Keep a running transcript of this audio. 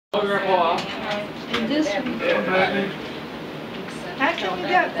And this one. How come you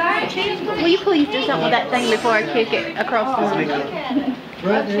got 5 cheeseburgers? Will you please do something with that thing before I kick it across the room?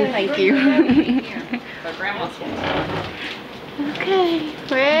 Thank you. Okay,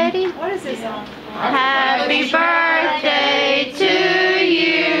 ready? What is this on? Happy birthday to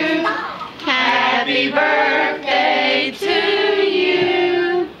you. Happy birthday to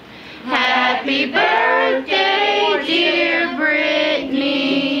you. Happy birthday, dear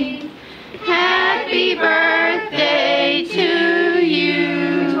Brittany. Happy birthday to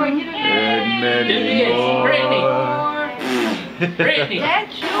you. Brittany. Brittany.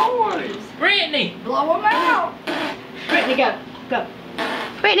 That's yours. Brittany. Blow them out. Brittany, go. Go.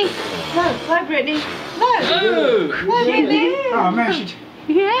 Brittany. Blow, blow, Brittany. Blow. Ooh. Blow, Brittany. Oh man,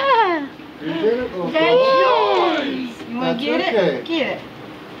 Yeah. That's yours. You want to get it? Get it.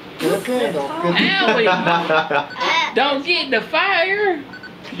 Owie. Don't get the fire.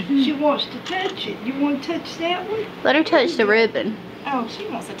 She wants to touch it. You want to touch that one? Let her touch the ribbon. Oh, she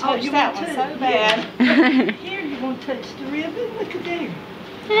wants to touch that one so bad. Here, you want to touch the ribbon? Look at there.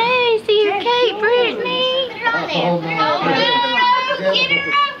 Hey, see your cake, Brittany. Put it on there. Put it on there. Get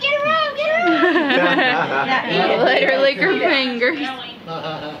her up, get her up, get her up. Let her lick her fingers.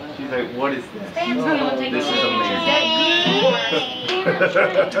 She's like, what is this? This This is amazing.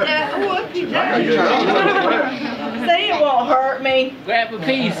 Say it won't hurt me. Grab a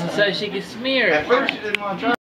piece so she can smear it. At first she didn't want to try.